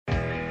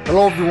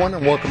Hello, everyone,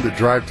 and welcome to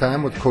Drive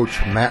Time with Coach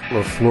Matt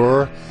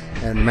LaFleur.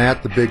 And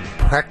Matt, the big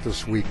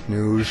practice week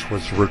news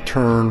was the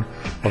return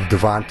of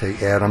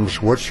Davante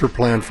Adams. What's your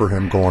plan for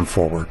him going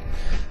forward?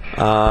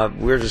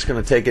 We're just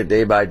going to take it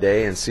day by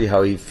day and see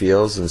how he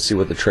feels and see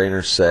what the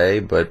trainers say.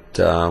 But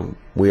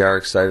we are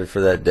excited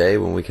for that day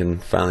when we can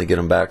finally get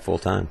him back full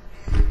time.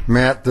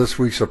 Matt, this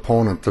week's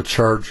opponent, the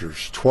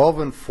Chargers,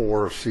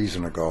 12-4 a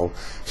season ago,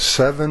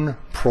 7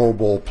 Pro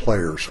Bowl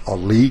players, a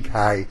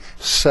league-high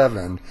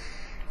 7,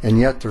 and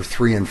yet they're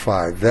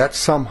 3-5. That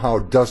somehow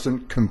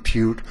doesn't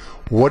compute.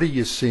 What are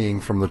you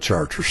seeing from the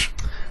Chargers?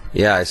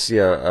 Yeah, I see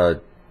a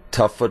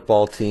tough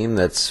football team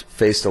that's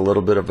faced a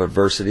little bit of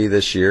adversity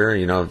this year.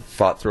 You know,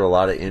 fought through a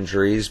lot of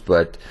injuries,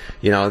 but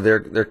you know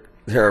they're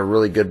a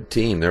really good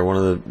team. They're one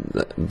of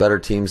the better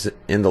teams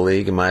in the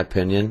league, in my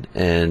opinion,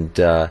 and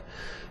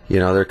you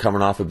know they're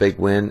coming off a big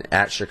win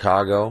at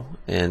Chicago,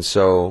 and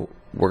so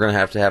we're going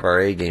to have our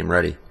A game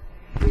ready.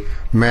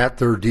 Matt,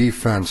 their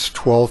defense,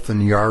 12th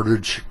in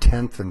yardage,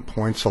 10th in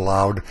points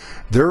allowed.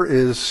 There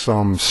is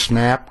some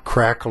snap,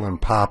 crackle, and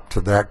pop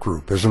to that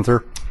group, isn't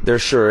there? There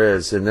sure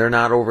is, and they're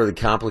not overly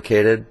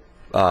complicated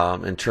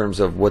in terms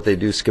of what they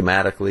do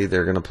schematically.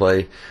 They're going to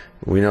play,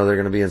 we know they're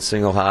going to be in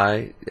single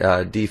high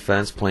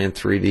defense, playing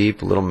 3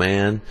 deep, little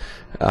man.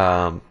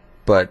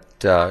 But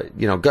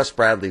you know, Gus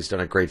Bradley's done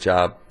a great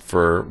job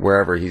for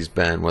wherever he's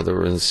been, whether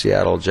it was in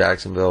Seattle,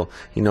 Jacksonville.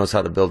 He knows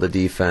how to build a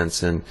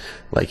defense, and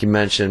like you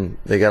mentioned,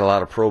 they got a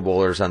lot of Pro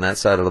Bowlers on that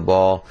side of the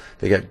ball.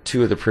 They got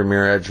 2 of the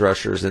premier edge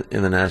rushers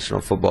in the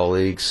National Football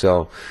League,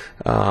 so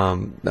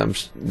they're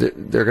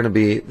going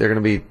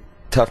to be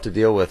tough to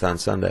deal with on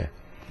Sunday.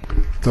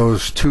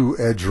 Those 2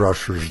 edge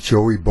rushers,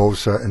 Joey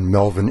Bosa and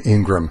Melvin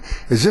Ingram.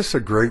 Is this a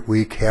great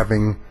week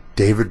having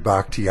David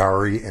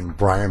Bakhtiari and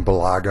Brian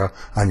Bulaga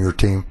on your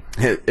team?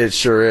 It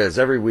sure is.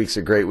 Every week's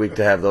a great week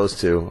to have those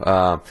 2.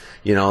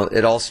 You know,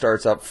 it all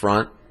starts up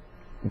front,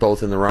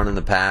 both in the run and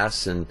the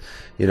pass, and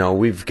you know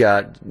we've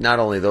got not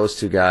only those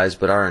 2 guys,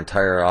 but our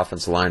entire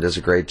offensive line does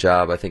a great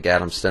job. I think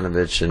Adam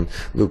Stenovich and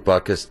Luke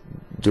Butkus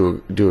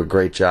do a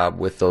great job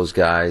with those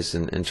guys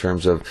in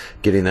terms of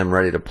getting them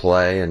ready to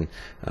play, and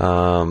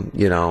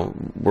you know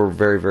we're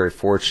very, very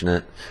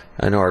fortunate.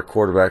 I know our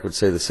quarterback would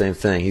say the same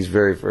thing. He's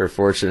very, very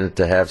fortunate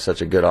to have such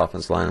a good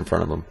offensive line in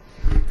front of him.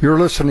 You're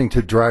listening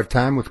to Drive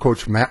Time with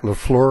Coach Matt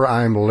LaFleur.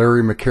 I'm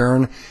Larry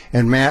McCarron.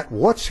 And Matt,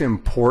 what's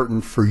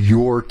important for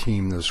your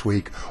team this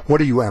week?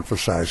 What are you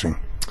emphasizing?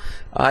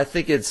 I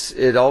think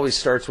it always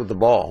starts with the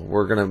ball.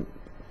 We're going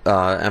to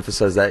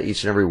emphasize that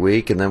each and every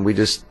week, and then we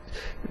just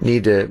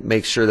need to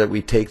make sure that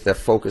we take the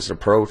focused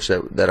approach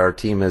that our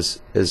team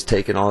has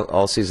taken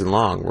all season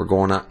long. We're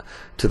going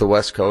to the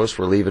West Coast.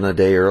 We're leaving a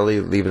day early,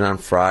 leaving on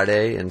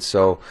Friday, and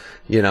so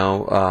you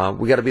know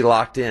we got to be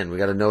locked in. We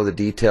got to know the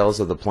details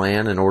of the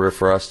plan in order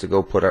for us to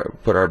go put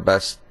our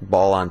best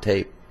ball on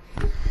tape.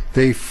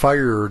 They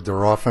fired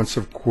their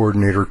offensive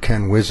coordinator,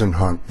 Ken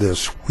Wisenhunt,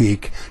 this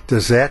week.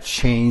 Does that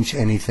change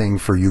anything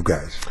for you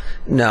guys?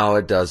 No,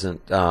 it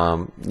doesn't.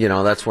 You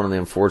know, that's one of the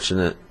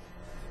unfortunate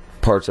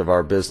parts of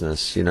our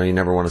business. You know, you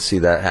never want to see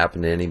that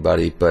happen to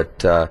anybody,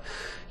 but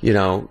you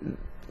know,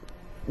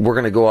 we're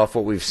going to go off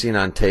what we've seen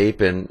on tape,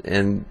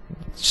 and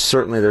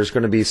certainly there's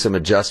going to be some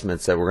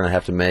adjustments that we're going to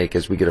have to make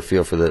as we get a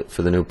feel for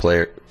the new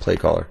play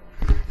caller.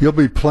 You'll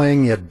be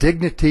playing at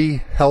Dignity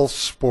Health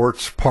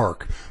Sports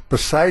Park.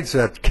 Besides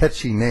that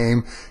catchy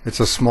name, it's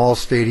a small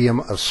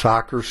stadium, a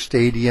soccer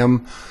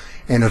stadium,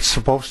 and it's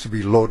supposed to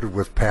be loaded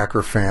with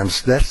Packer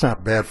fans. That's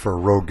not bad for a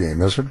road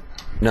game, is it?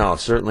 No,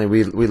 certainly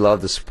we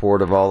love the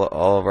support of all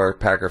of our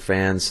Packer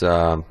fans.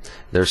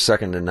 They're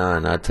second to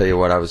none. I tell you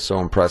what, I was so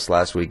impressed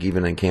last week,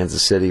 even in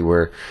Kansas City,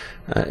 where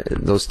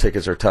those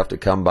tickets are tough to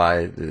come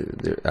by.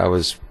 I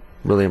was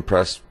really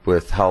impressed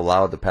with how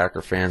loud the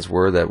Packer fans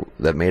were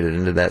that made it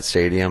into that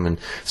stadium, and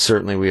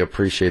certainly we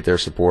appreciate their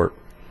support.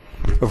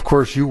 Of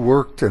course, you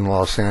worked in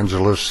Los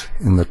Angeles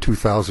in the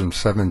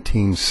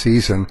 2017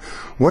 season.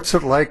 What's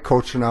it like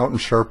coaching out in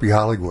Sharpie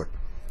Hollywood?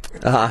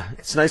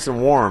 It's nice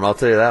and warm, I'll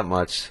tell you that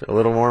much. A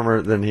little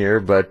warmer than here,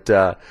 but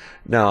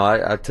no,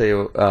 I tell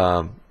you,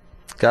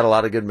 got a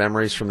lot of good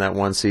memories from that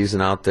one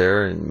season out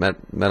there, and met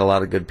a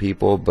lot of good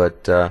people.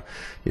 But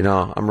you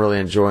know, I'm really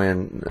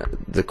enjoying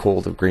the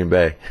cold of Green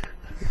Bay.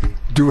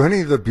 Do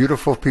any of the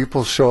beautiful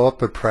people show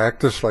up at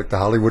practice, like the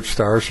Hollywood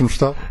stars and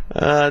stuff?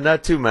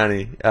 Not too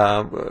many.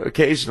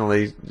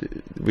 Occasionally,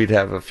 we'd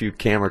have a few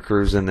camera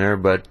crews in there,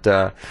 but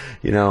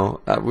you know,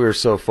 we were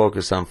so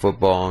focused on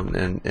football,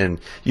 and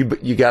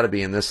you got to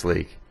be in this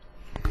league.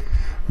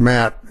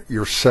 Matt,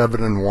 you're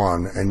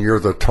 7-1, and you're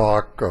the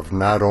talk of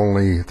not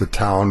only the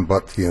town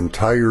but the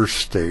entire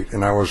state.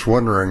 And I was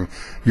wondering,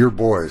 your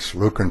boys,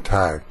 Luke and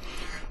Ty,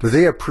 do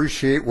they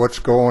appreciate what's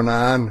going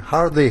on? How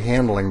are they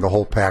handling the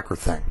whole Packer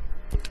thing?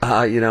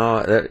 You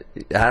know,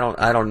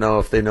 I don't know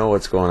if they know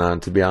what's going on,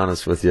 to be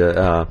honest with you.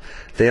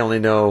 They only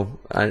know,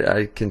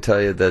 I can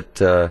tell you that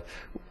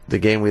the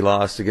game we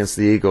lost against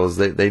the Eagles,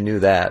 they knew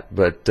that,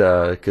 but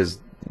because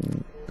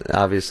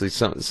obviously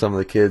some of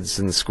the kids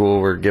in the school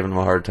were giving them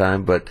a hard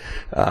time, but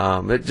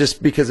it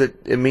just because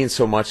it means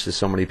so much to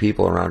so many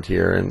people around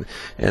here,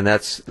 and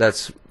that's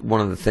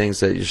one of the things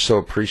that you're so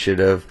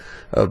appreciative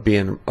of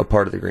being a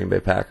part of the Green Bay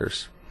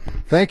Packers.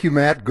 Thank you,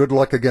 Matt. Good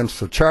luck against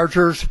the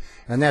Chargers.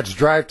 And that's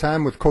Drive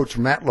Time with Coach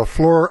Matt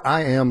LaFleur.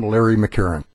 I am Larry McCarron.